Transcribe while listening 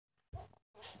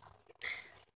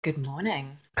Good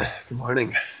morning. Good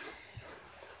morning.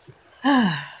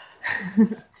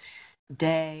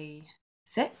 Day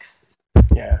 6.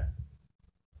 Yeah,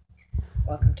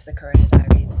 Welcome to the Corona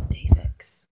Diaries, day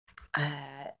 6.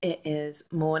 It is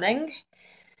morning.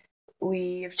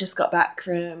 We've just got back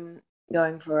from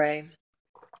going for a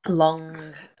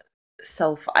long,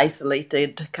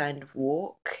 self-isolated kind of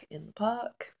walk in the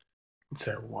park. it's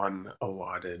our one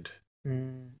allotted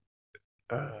Mm.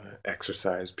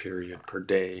 exercise period per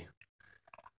day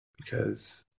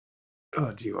because,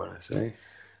 oh, do you want to say?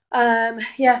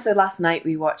 So last night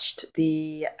we watched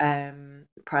the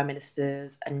Prime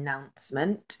Minister's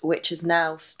announcement, which has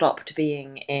now stopped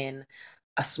being in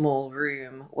a small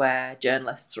room where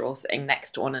journalists are all sitting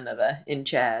next to one another in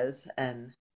chairs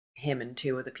and him and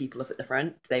two other people up at the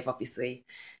front. They've obviously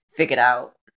figured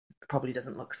out it probably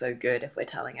doesn't look so good if we're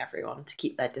telling everyone to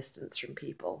keep their distance from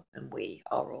people and we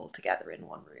are all together in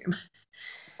one room.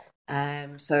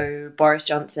 So Boris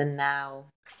Johnson now,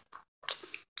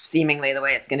 seemingly the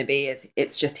way it's going to be is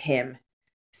it's just him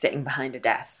sitting behind a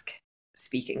desk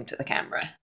speaking to the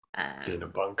camera. In a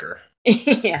bunker.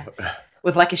 Yeah,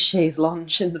 with like a chaise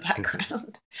lounge in the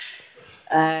background.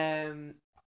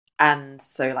 And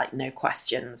so like no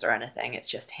questions or anything. It's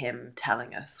just him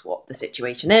telling us what the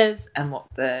situation is and what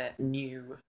the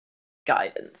new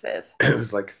guidance is. It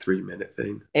was like a 3-minute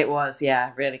thing. It was,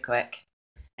 yeah, really quick.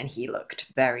 And he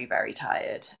looked very, very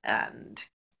tired and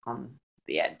on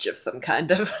the edge of some kind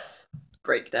of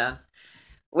breakdown,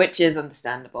 which is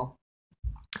understandable.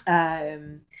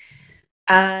 And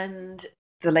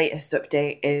the latest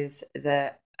update is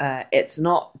that it's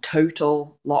not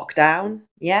total lockdown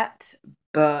yet,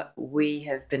 but we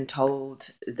have been told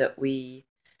that we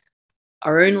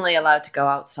are only allowed to go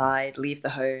outside, leave the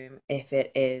home, if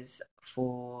it is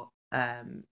for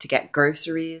to get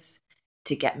groceries,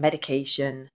 to get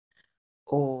medication,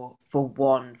 or for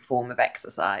one form of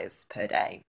exercise per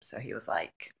day. So he was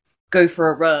like, go for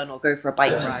a run or go for a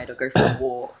bike ride or go for a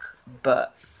walk,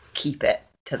 but keep it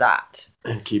to that.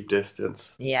 And keep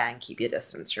distance. Yeah, and keep your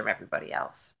distance from everybody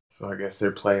else. So I guess they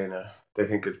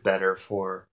think it's better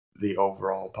for the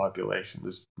overall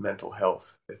population's mental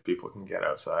health if people can get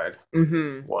outside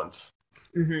once.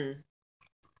 Mm-hmm.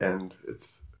 And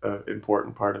it's an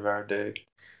important part of our day.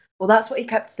 Well, that's what he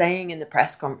kept saying in the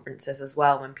press conferences as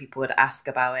well. When people would ask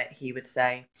about it, he would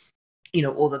say,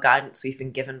 all the guidance we've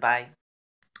been given by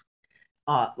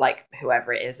like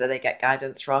whoever it is that they get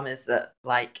guidance from is that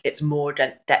like it's more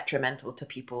detrimental to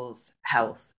people's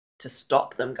health to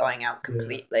stop them going out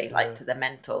completely, like to the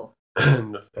mental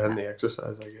and the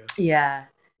exercise, I guess. yeah,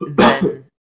 than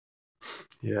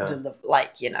Yeah. than the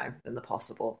than the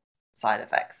possible side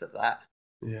effects of that.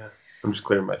 Yeah. I'm just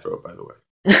clearing my throat, by the way.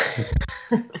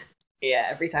 Yeah,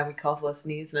 every time we cough or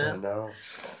sneeze now. I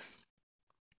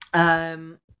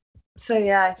know. So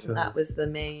yeah, I think that was the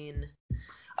main.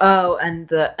 Oh, and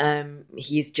that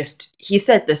he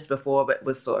said this before, but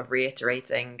was sort of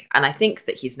reiterating, and I think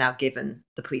that he's now given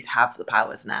the police have the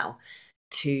powers now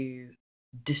to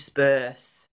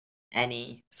disperse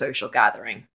any social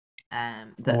gathering.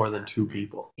 More than 2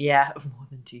 people. Yeah, of more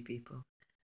than 2 people.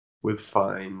 With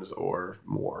fines or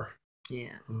more.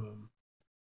 Yeah.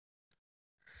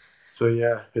 So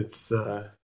yeah, it's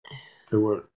there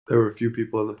were a few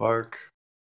people in the park,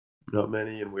 not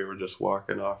many, and we were just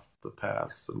walking off the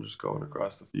paths and just going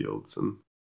across the fields, and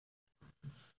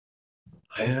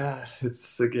yeah,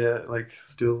 it's again like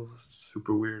still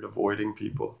super weird avoiding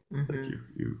people. Mm-hmm. Like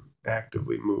you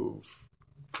actively move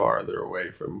farther away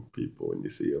from people when you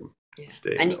see them. Yeah.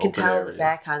 Stay and you can tell areas. that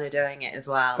they're kind of doing it as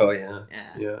well. Oh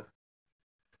yeah.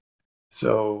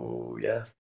 So yeah,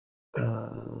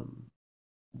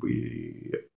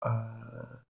 we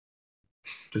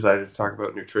decided to talk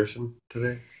about nutrition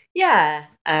today. Yeah.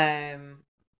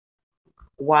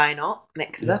 Why not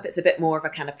mix it up? It's a bit more of a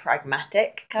kind of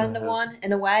pragmatic kind of one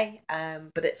in a way,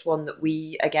 but it's one that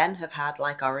we again have had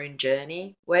like our own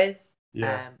journey with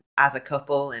as a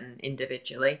couple and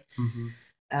individually.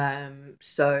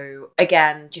 So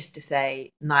again, just to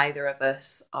say, neither of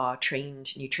us are trained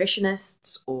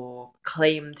nutritionists or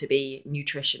claim to be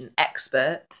nutrition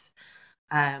experts,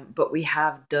 but we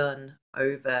have done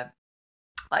over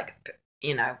like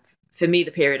for me,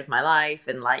 the period of my life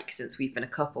and like since we've been a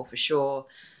couple for sure,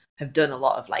 have done a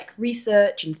lot of like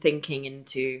research and thinking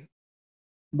into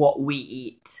what we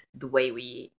eat, the way we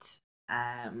eat.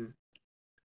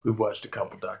 We've watched a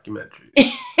couple documentaries.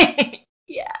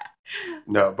 Yeah.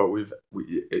 No, but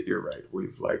you're right.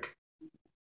 We've like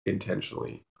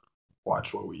intentionally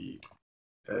watched what we eat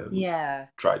and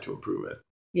tried to improve it.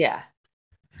 Yeah.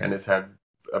 And it's had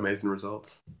amazing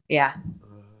results. Yeah.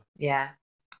 Yeah.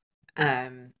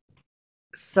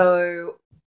 So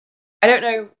I don't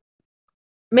know.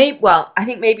 Maybe, well, I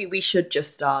think maybe we should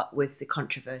just start with the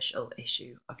controversial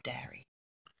issue of dairy.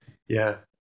 Yeah.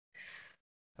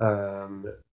 Um,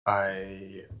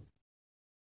 I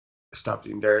stopped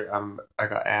eating dairy. I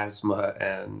got asthma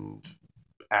and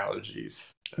allergies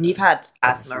And you've had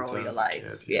ever asthma since all I your was a life,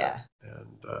 kid. Yeah, yeah.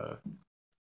 and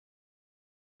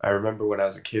I remember when I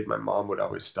was a kid, my mom would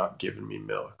always stop giving me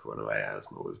milk when my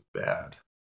asthma was bad,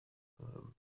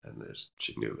 um, and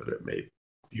she knew that it made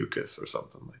mucus or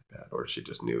something like that, or she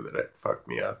just knew that it fucked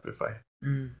me up if I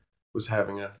Mm. was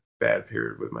having a bad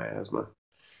period with my asthma.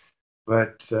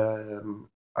 But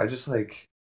I just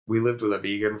we lived with a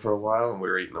vegan for a while, and we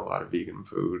were eating a lot of vegan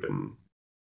food, and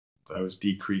I was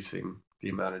decreasing the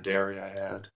amount of dairy I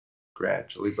had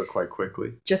gradually, but quite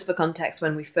quickly. Just for context,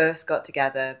 when we first got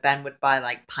together, Ben would buy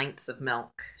like pints of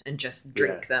milk and just Yeah,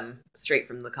 drink them straight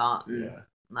from the carton, yeah.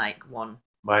 like one.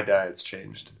 My diet's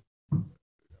changed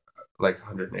like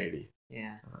 180.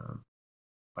 Yeah. Um,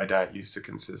 my diet used to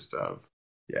consist of,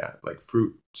 yeah, like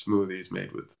fruit smoothies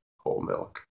made with whole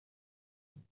milk,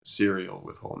 cereal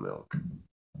with whole milk,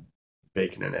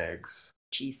 bacon and eggs,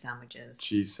 Cheese sandwiches.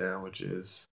 cheese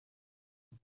sandwiches,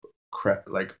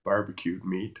 like barbecued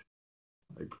meat,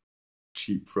 like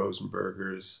cheap frozen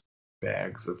burgers,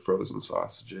 bags of frozen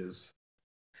sausages,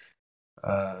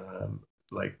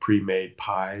 like pre-made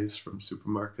pies from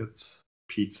supermarkets,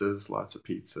 pizzas, lots of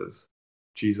pizzas,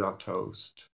 cheese on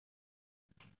toast,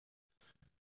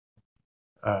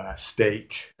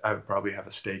 steak. I would probably have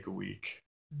a steak a week,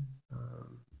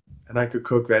 and I could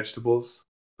cook vegetables,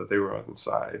 but they were on the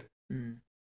side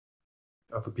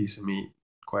of a piece of meat.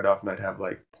 Quite often, I'd have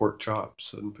like pork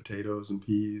chops and potatoes and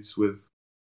peas with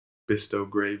Bisto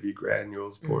gravy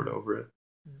granules poured over it.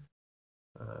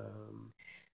 Um,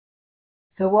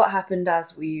 So what happened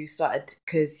as we started?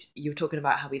 Because you were talking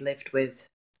about how we lived with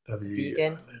I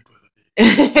vegan. lived with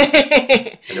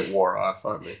it, and it wore off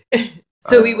on me.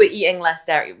 So we were eating less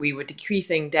dairy. We were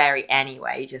decreasing dairy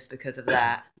anyway, just because of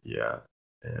that. Yeah,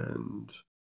 and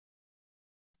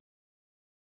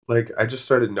like I just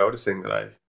started noticing that I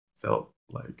felt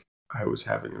like I was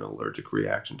having an allergic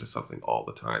reaction to something all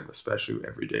the time, especially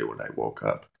every day when I woke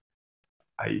up.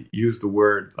 I used the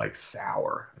word like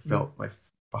sour. I felt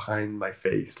behind my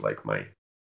face, like my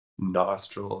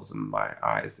nostrils and my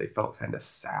eyes, they felt kind of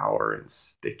sour and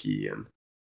sticky, and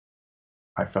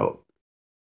I felt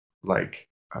like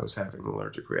I was having an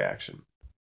allergic reaction.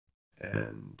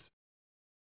 And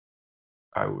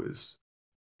I was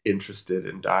interested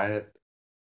in diet.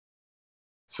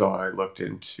 So I looked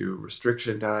into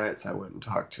restriction diets. I went and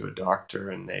talked to a doctor,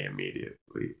 and they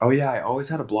immediately, oh, yeah, I always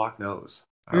had a blocked nose.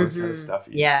 I always had a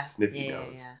stuffy, sniffy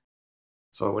nose. Yeah.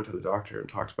 So I went to the doctor and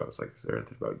talked about, I was like, is there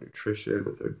anything about nutrition?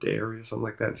 Is there dairy or something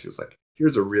like that? And she was like,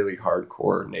 here's a really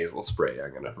hardcore nasal spray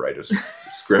I'm going to write a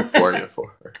script for you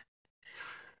for.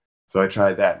 So I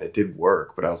tried that, and it did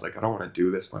work, but I was like, I don't want to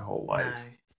do this my whole life.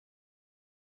 No.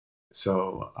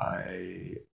 So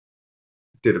I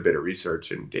did a bit of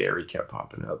research, and dairy kept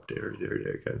popping up, dairy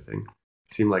kind of thing.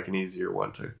 Seemed like an easier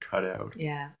one to cut out.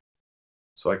 Yeah.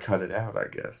 So I cut it out, I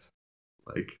guess.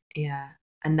 Yeah.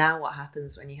 And now what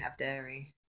happens when you have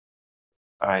dairy?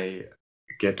 I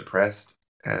get depressed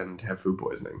and have food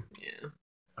poisoning. Yeah.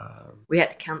 We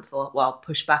had to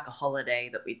push back a holiday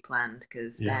that we'd planned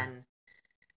because Ben,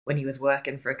 when he was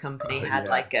working for a company, had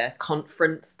like a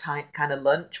conference type kind of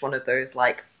lunch, one of those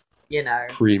like,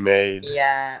 pre-made,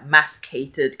 mass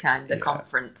catered kind of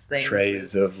conference things,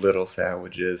 trays of little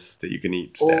sandwiches that you can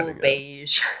eat standing all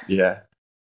beige. Yeah,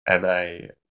 and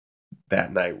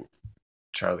that night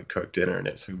Charlie cooked dinner, and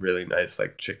it's a really nice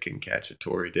like chicken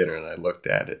cacciatore dinner, and I looked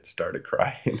at it, started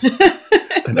crying.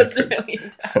 And that's really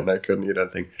intense. And I couldn't eat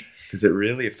anything because it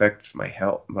really affects my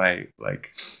health, my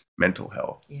mental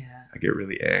health. Yeah, I get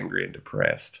really angry and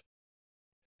depressed.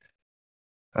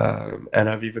 And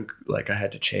I've even I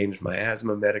had to change my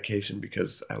asthma medication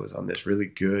because I was on this really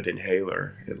good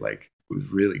inhaler. It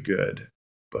was really good,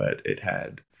 but it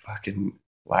had fucking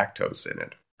lactose in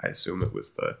it. I assume it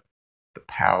was the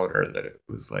powder that it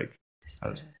was I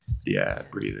was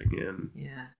breathing in.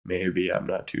 Yeah, maybe, I'm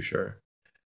not too sure,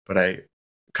 but I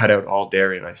cut out all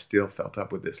dairy, and I still woke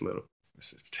up with this little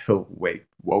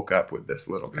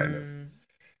kind of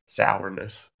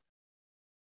sourness.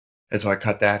 And so I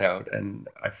cut that out, and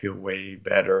I feel way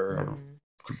better.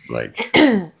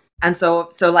 And so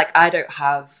I don't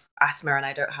have asthma, and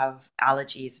I don't have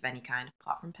allergies of any kind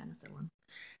apart from penicillin.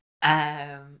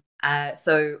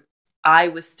 So I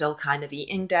was still kind of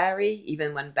eating dairy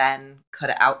even when Ben cut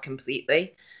it out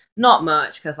completely. Not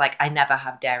much, because I never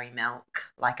have dairy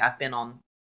milk. I've been on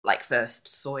like first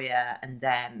soya and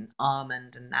then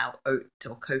almond and now oat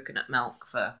or coconut milk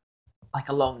for like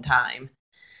a long time.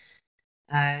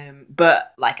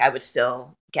 But like I would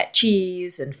still get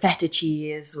cheese, and feta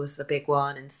cheese was the big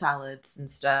one, and salads and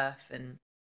stuff, and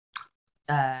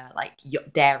like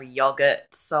dairy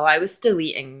yogurt. So I was still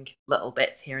eating little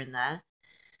bits here and there.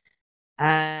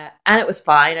 And it was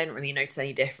fine. I didn't really notice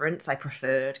any difference. I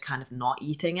preferred kind of not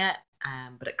eating it.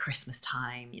 But at Christmas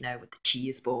time, with the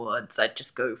cheese boards, I'd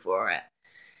just go for it.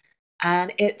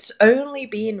 And it's only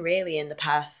been really in the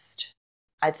past,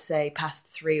 I'd say, past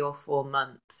 3 or 4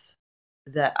 months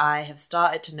that I have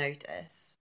started to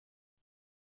notice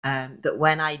that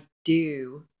when I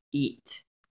do eat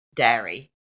dairy,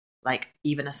 like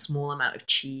even a small amount of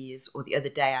cheese, or the other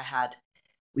day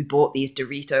we bought these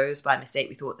Doritos by mistake.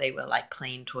 We thought they were like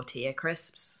plain tortilla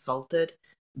crisps, salted,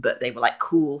 but they were like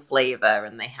cool flavor,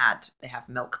 and they have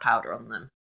milk powder on them.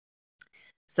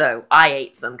 So I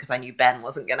ate some because I knew Ben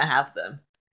wasn't going to have them.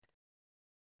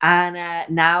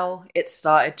 And now it's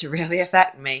started to really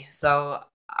affect me. So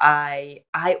I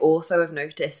also have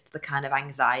noticed the kind of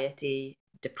anxiety,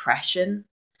 depression,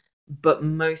 but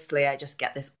mostly I just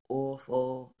get this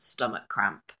awful stomach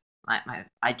cramp. Like my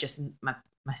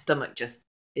stomach just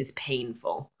is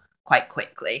painful quite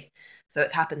quickly. So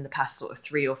it's happened the past sort of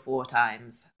 3 or 4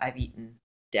 times I've eaten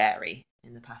dairy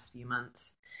in the past few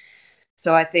months.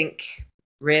 So I think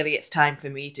really it's time for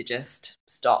me to just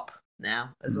stop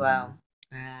now as well.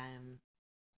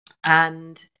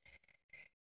 And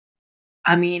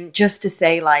I mean, just to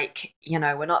say, like,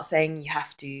 we're not saying you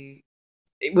have to.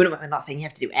 We're not saying you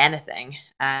have to do anything,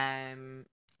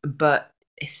 but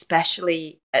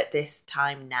especially at this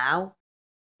time now,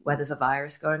 where there's a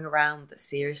virus going around that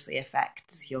seriously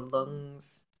affects your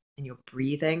lungs and your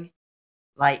breathing,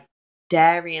 like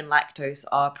dairy and lactose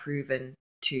are proven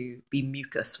to be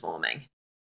mucus forming.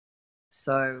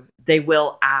 So they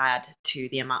will add to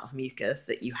the amount of mucus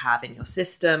that you have in your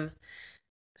system.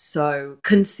 So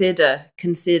consider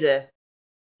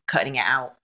cutting it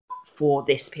out for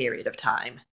this period of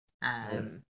time.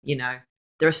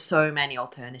 There are so many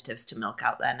alternatives to milk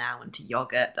out there now, and to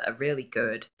yogurt that are really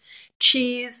good.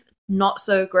 Cheese, not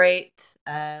so great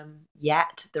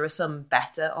yet. There are some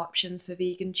better options for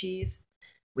vegan cheese.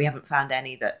 We haven't found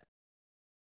any that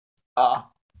are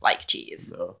like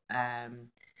cheese. No.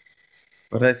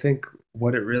 But I think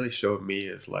what it really showed me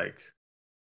is like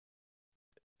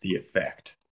the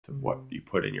effect that what you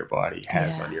put in your body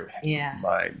has on your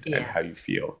mind and how you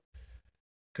feel.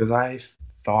 Because I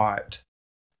thought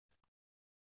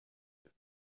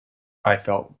I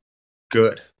felt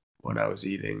good when I was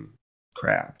eating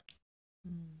crab.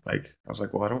 Like, I was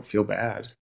like, well, I don't feel bad.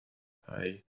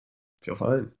 I feel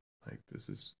fine. Like,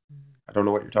 I don't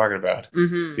know what you're talking about.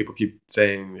 People keep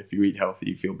saying if you eat healthy,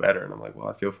 you feel better. And I'm like, well,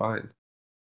 I feel fine.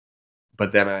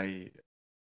 But then I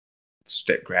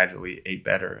gradually ate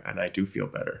better, and I do feel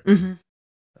better.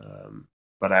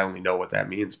 But I only know what that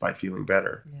means by feeling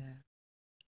better. Yeah.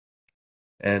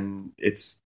 And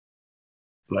it's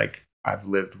like I've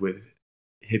lived with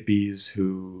hippies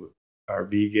who are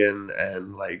vegan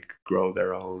and like grow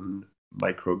their own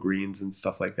microgreens and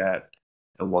stuff like that.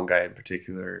 And one guy in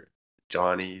particular,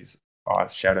 shout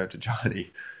out to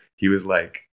Johnny. He was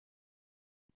like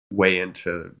way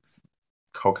into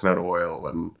coconut oil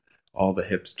and all the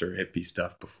hippie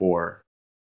stuff before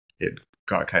it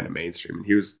got kind of mainstream. And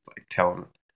he was like telling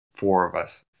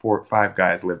 5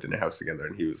 guys lived in a house together,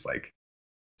 and he was like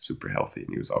super healthy,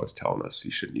 and he was always telling us you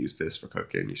shouldn't use this for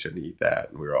cooking, you shouldn't eat that,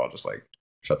 and we were all just like,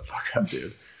 shut the fuck up,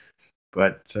 dude.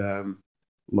 But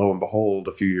lo and behold,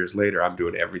 a few years later, I'm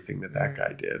doing everything that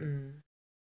guy did.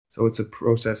 So it's a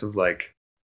process of like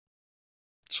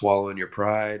swallowing your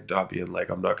pride, not being like,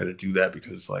 I'm not going to do that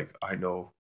because like I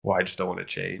know, well, I just don't want to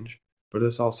change. But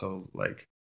it's also like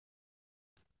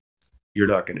you're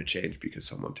not going to change because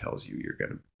someone tells you you're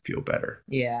going to feel better.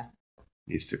 Yeah.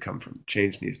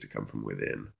 Change needs to come from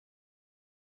within.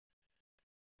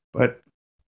 But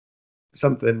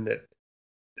something that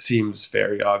seems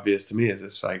very obvious to me is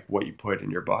it's like what you put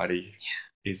in your body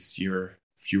is your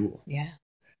fuel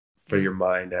for your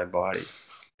mind and body.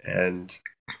 And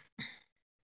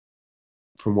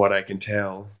from what I can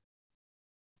tell,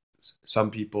 some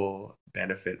people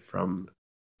benefit from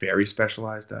very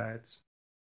specialized diets,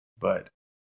 but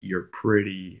you're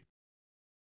probably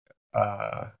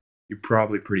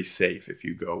pretty safe if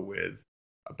you go with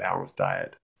a balanced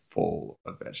diet full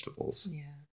of vegetables.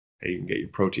 Yeah. And you can get your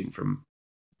protein from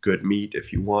good meat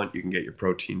if you want. You can get your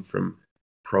protein from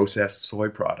processed soy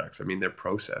products. I mean, they're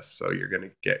processed, so you're going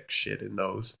to get shit in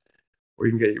those. Or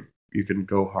you can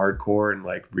go hardcore and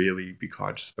like really be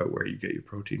conscious about where you get your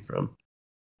protein from.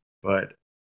 But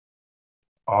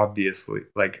obviously,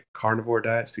 like carnivore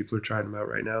diets, people are trying them out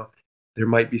right now. There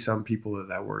might be some people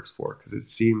that works for, because it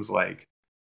seems like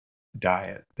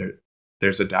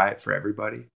there's a diet for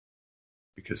everybody,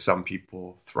 because some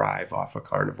people thrive off a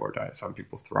carnivore diet. Some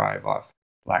people thrive off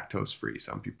lactose free.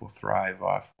 Some people thrive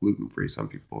off gluten free. Some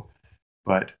people,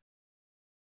 but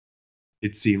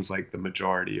it seems like the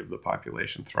majority of the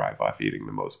population thrive off eating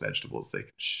the most vegetables they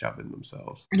can shove in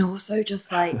themselves. And also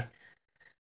just like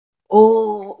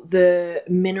all the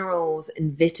minerals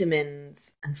and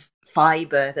vitamins and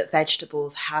fiber that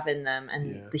vegetables have in them,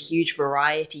 and the huge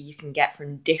variety you can get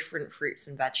from different fruits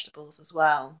and vegetables as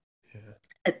well. Yeah.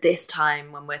 At this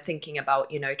time, when we're thinking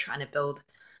about, trying to build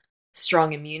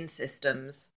strong immune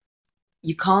systems,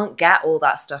 you can't get all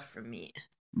that stuff from meat.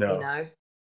 No.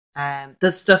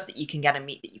 There's stuff that you can get in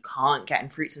meat that you can't get in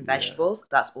fruits and vegetables. Yeah.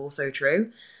 That's also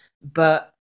true.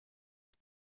 But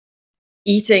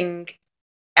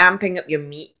amping up your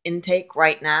meat intake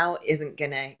right now isn't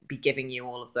going to be giving you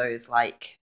all of those,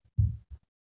 like,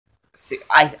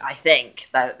 I think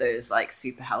that those, like,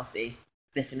 super healthy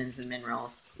vitamins and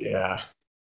minerals. Yeah.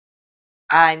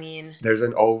 I mean, there's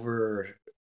an over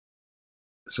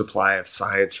supply of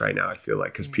science right now, I feel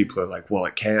like, because people are like, well,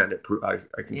 it can. I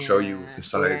can show you the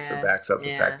science that backs up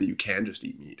the fact that you can just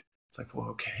eat meat. It's like, well,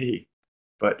 okay.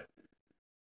 But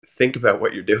think about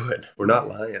what you're doing. We're not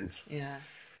lions. Yeah.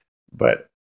 But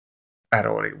I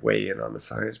don't want to weigh in on the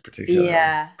science particularly.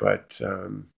 Yeah. But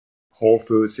whole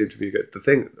foods seem to be good.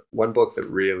 One book that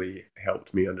really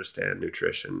helped me understand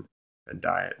nutrition and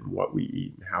diet and what we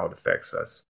eat and how it affects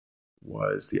us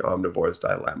was The Omnivore's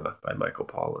Dilemma by Michael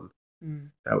Pollan.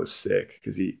 That was sick,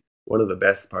 because one of the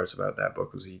best parts about that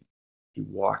book was he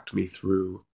walked me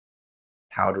through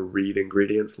how to read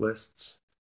ingredients lists,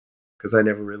 because I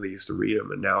never really used to read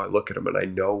them, and now I look at them and I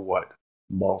know what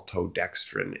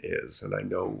maltodextrin is, and I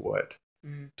know what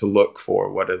to look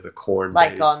for. What are the corn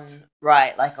based,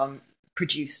 like on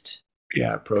produced,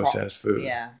 processed food.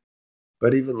 Yeah,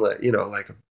 but even like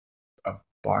a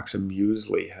box of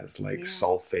muesli has like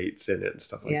sulfates in it and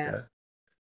stuff like that.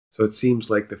 So it seems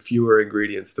like the fewer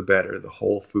ingredients, the better. The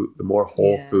more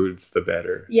whole foods, the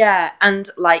better. Yeah, and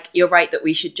like you're right that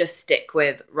we should just stick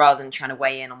with, rather than trying to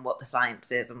weigh in on what the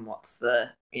science is and what's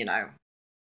the,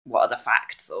 what are the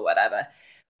facts or whatever.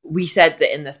 We said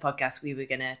that in this podcast we were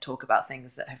going to talk about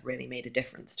things that have really made a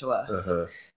difference to us.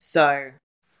 So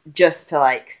just to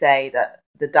like say that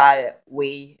the diet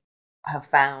we have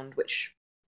found, which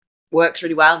works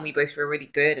really well and we both feel really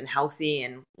good and healthy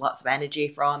and lots of energy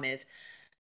from, is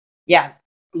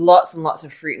lots and lots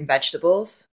of fruit and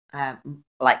vegetables,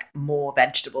 like more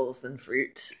vegetables than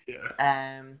fruit.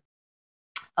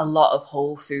 A lot of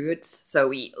whole foods, so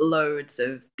we eat loads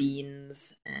of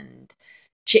beans and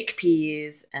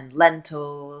chickpeas and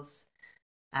lentils.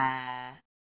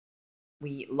 We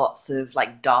eat lots of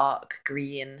like dark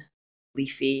green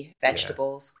leafy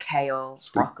vegetables, kale,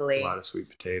 broccoli, a lot of sweet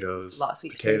potatoes,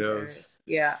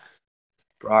 yeah,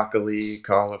 broccoli,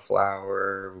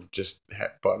 cauliflower. Just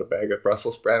bought a bag of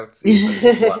Brussels sprouts,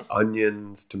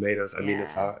 onions, tomatoes. I mean,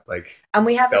 it's hot. And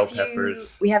we have bell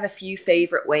peppers. We have a few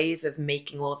favorite ways of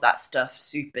making all of that stuff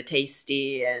super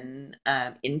tasty and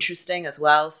interesting as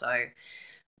well. So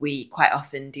we quite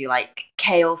often do like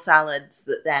kale salads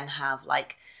that then have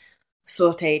like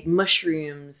sauteed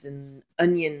mushrooms and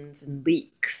onions and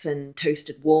leeks and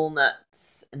toasted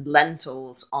walnuts and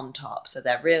lentils on top, so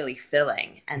they're really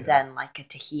filling. And then like a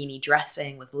tahini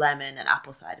dressing with lemon and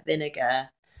apple cider vinegar,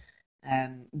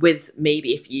 with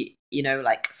maybe, if you know,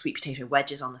 like sweet potato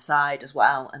wedges on the side as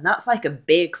well, and that's like a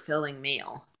big filling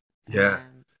meal.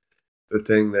 The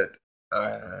thing that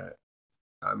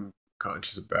I'm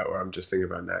conscious about, or I'm just thinking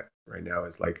about that right now,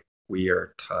 is like we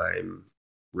are time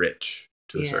rich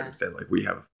to a certain extent. Like we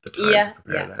have the time to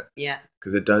prepare that. Yeah.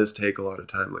 Because it does take a lot of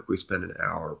time. Like we spend an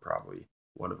hour, probably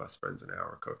one of us spends an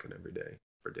hour cooking every day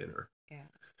for dinner. Yeah.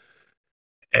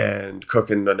 And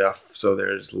cooking enough so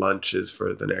there's lunches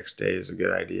for the next day is a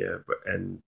good idea.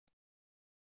 And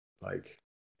like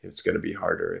it's going to be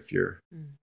harder if you're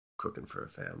cooking for a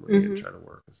family and trying to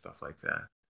work and stuff like that.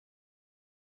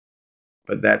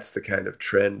 But that's the kind of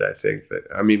trend, I think, that,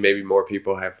 I mean, maybe more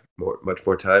people have much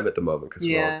more time at the moment because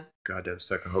we're all goddamn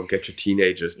stuck at home. Get your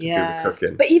teenagers to do the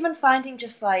cooking. But even finding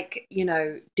just like, you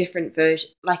know, different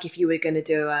versions, like if you were going to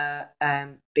do a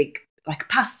big, like a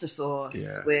pasta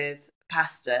sauce with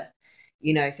pasta,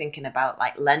 you know, thinking about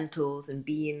like lentils and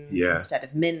beans instead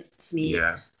of mince meat.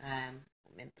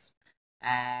 Mince.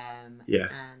 And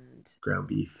ground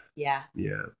beef. Yeah.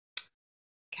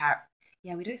 Carrot.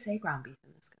 Yeah, we don't say ground beef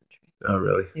in this country. Oh,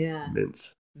 really? Yeah.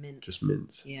 Mince. Just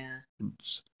mince. Yeah.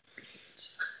 Mince.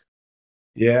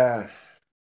 Yeah.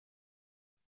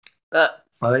 But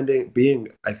I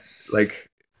like,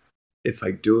 it's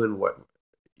like doing what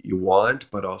you want,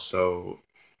 but also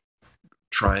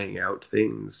trying out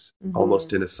things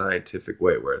almost in a scientific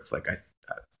way, where it's like,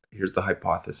 here's the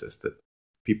hypothesis that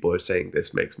people are saying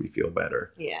this makes me feel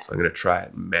better. Yeah. So I'm going to try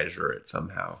and measure it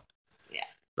somehow. Yeah.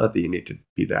 Not that you need to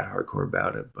be that hardcore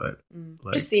about it, but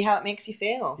like, just see how it makes you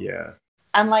feel. Yeah.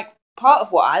 And like, part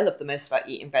of what I love the most about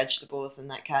eating vegetables and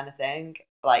that kind of thing,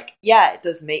 like, yeah, it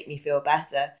does make me feel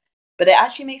better, but it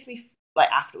actually makes me, like,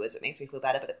 afterwards it makes me feel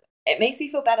better, but it makes me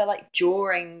feel better, like,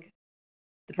 during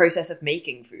the process of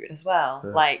making food as well.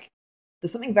 Like,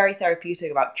 there's something very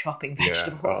therapeutic about chopping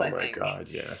vegetables, Oh I my think. God,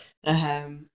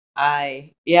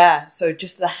 yeah. So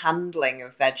just the handling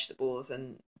of vegetables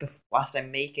and whilst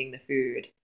I'm making the food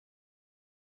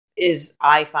is,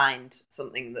 I find,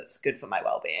 something that's good for my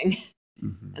well-being.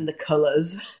 And the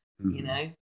colors, you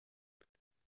know.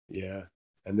 Yeah.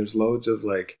 And there's loads of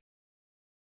like,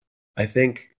 I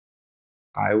think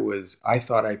I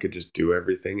thought I could just do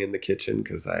everything in the kitchen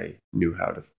because I knew how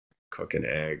to cook an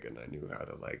egg and I knew how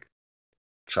to like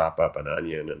chop up an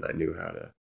onion and I knew how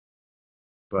to,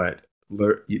 but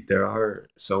there are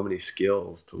so many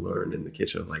skills to learn in the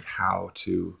kitchen, like how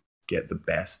to get the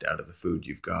best out of the food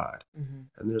you've got. And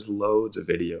there's loads of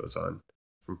videos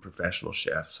from professional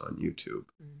chefs on YouTube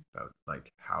about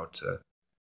like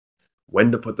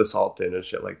when to put the salt in and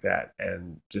shit like that,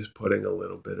 and just putting a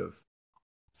little bit of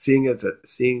seeing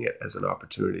it as an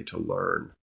opportunity to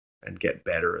learn and get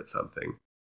better at something.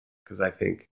 Because I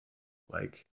think,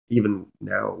 like, even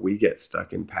now we get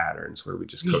stuck in patterns where we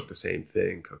just cook the same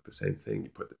thing. You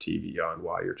put the TV on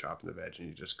while you're chopping the veg and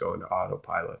you just go into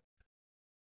autopilot.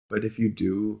 But if you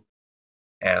do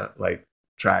like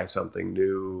try something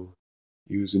new,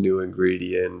 use a new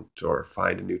ingredient or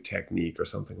find a new technique or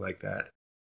something like that,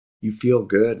 you feel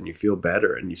good and you feel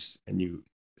better, and you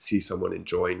see someone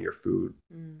enjoying your food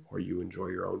or you enjoy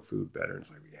your own food better. And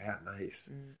it's like, yeah, nice.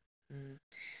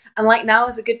 And like, now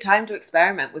is a good time to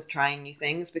experiment with trying new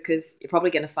things, because you're probably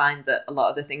going to find that a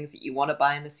lot of the things that you want to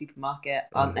buy in the supermarket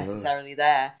aren't necessarily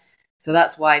there. So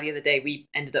that's why the other day we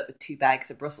ended up with 2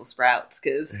 bags of Brussels sprouts,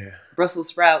 because Brussels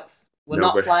sprouts were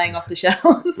not flying off the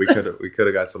shelves. we could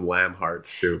have got some lamb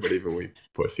hearts too, but even we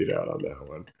pussied out on that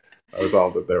one. That was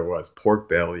all that there was. Pork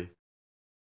belly,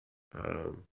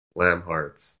 lamb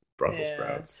hearts, Brussels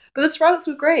sprouts. But the sprouts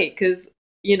were great because,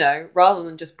 you know, rather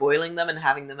than just boiling them and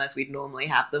having them as we'd normally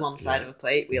have them on the side of a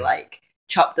plate, we like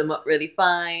chopped them up really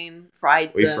fine,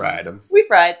 We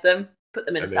fried them, put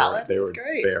them in a salad. They were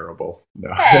great. bearable.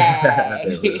 No, hey.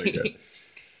 they were really good.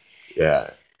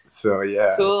 Yeah. So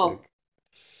yeah, cool.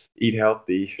 Eat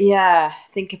healthy. Yeah,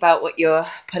 think about what you're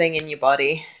putting in your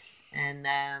body, and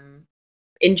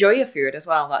enjoy your food as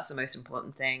well. That's the most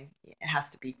important thing. It has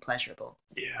to be pleasurable.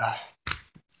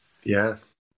 Yeah,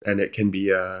 and it can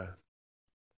be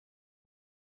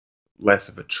less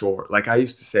of a chore. Like I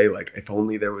used to say, like, if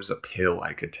only there was a pill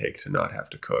I could take to not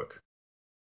have to cook,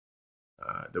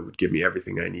 that would give me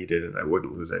everything I needed and I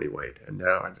wouldn't lose any weight. And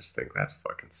now I just think that's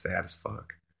fucking sad as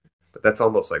fuck. But that's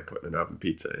almost like putting an oven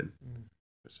pizza in.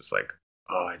 It's just like,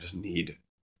 oh, I need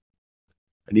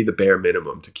the bare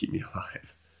minimum to keep me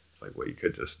alive. It's like, well, you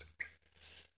could just,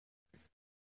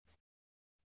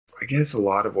 I guess a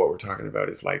lot of what we're talking about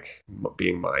is like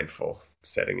being mindful,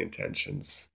 setting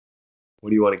intentions. What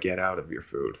do you want to get out of your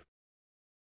food?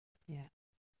 Yeah.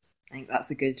 I think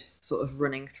that's a good sort of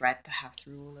running thread to have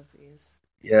through all of these.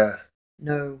 Yeah.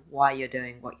 Know why you're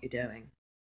doing what you're doing,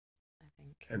 I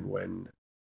think. And when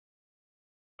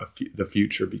the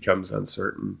future becomes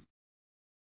uncertain,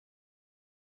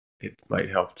 it might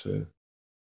help to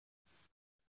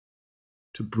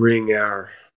bring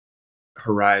our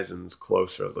horizons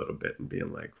closer a little bit and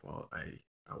being like, well, I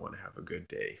want to have a good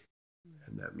day.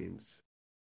 And that means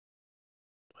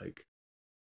like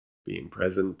being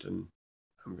present, and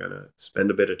I'm going to spend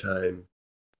a bit of time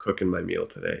cooking my meal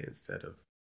today instead of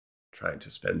trying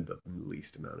to spend the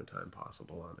least amount of time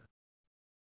possible on it.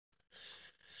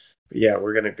 But yeah,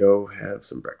 we're going to go have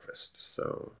some breakfast.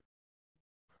 So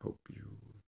hope you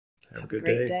have a good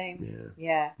great day.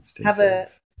 Yeah. Stay safe.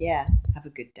 Have a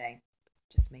good day.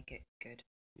 Just make it good.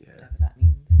 Yeah. Whatever that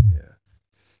means. Yeah.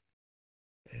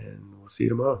 And we'll see you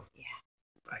tomorrow. Yeah.